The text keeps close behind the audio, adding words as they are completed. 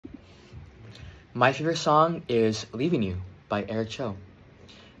My favorite song is Leaving You by Eric Cho.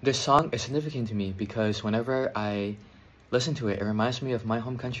 This song is significant to me because whenever I listen to it, it reminds me of my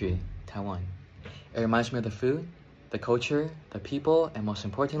home country, Taiwan. It reminds me of the food, the culture, the people, and most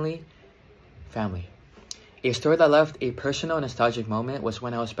importantly, family. A story that left a personal nostalgic moment was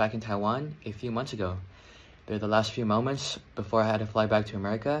when I was back in Taiwan a few months ago. They were the last few moments before I had to fly back to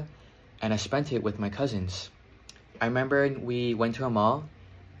America, and I spent it with my cousins. I remember we went to a mall,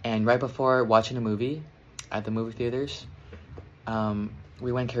 and right before watching a movie at the movie theaters,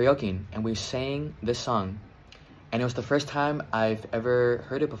 we went karaoke and we sang this song. And it was the first time I've ever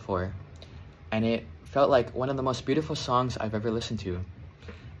heard it before. And it felt like one of the most beautiful songs I've ever listened to.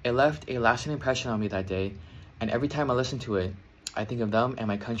 It left a lasting impression on me that day, and every time I listen to it, I think of them and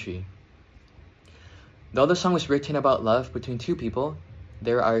my country. Though the song was written about love between two people,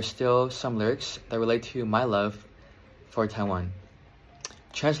 there are still some lyrics that relate to my love for Taiwan.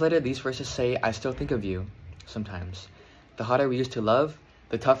 Translated, these verses say, I still think of you, sometimes. The harder we used to love,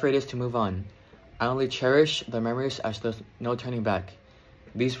 the tougher it is to move on. I only cherish the memories as there's no turning back.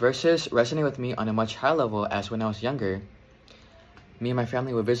 These verses resonate with me on a much higher level as when I was younger, me and my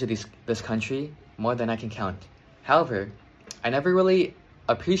family would visit this country more than I can count. However, I never really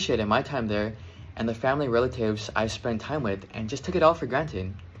appreciated my time there and the family relatives I spent time with and just took it all for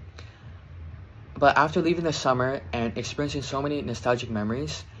granted. But after leaving this summer and experiencing so many nostalgic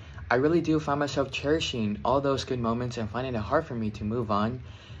memories, I really do find myself cherishing all those good moments and finding it hard for me to move on,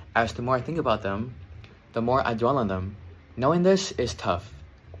 as the more I think about them, the more I dwell on them. Knowing this is tough,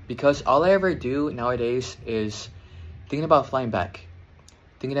 because all I ever do nowadays is thinking about flying back,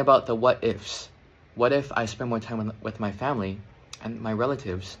 thinking about the what ifs. What if I spend more time with my family and my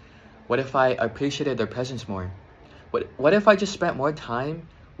relatives? What if I appreciated their presence more? What if I just spent more time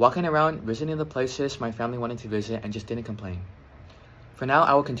walking around, visiting the places my family wanted to visit and just didn't complain? For now,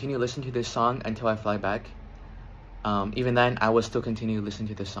 I will continue listening to this song until I fly back. Even then, I will still continue listening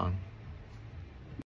to this song.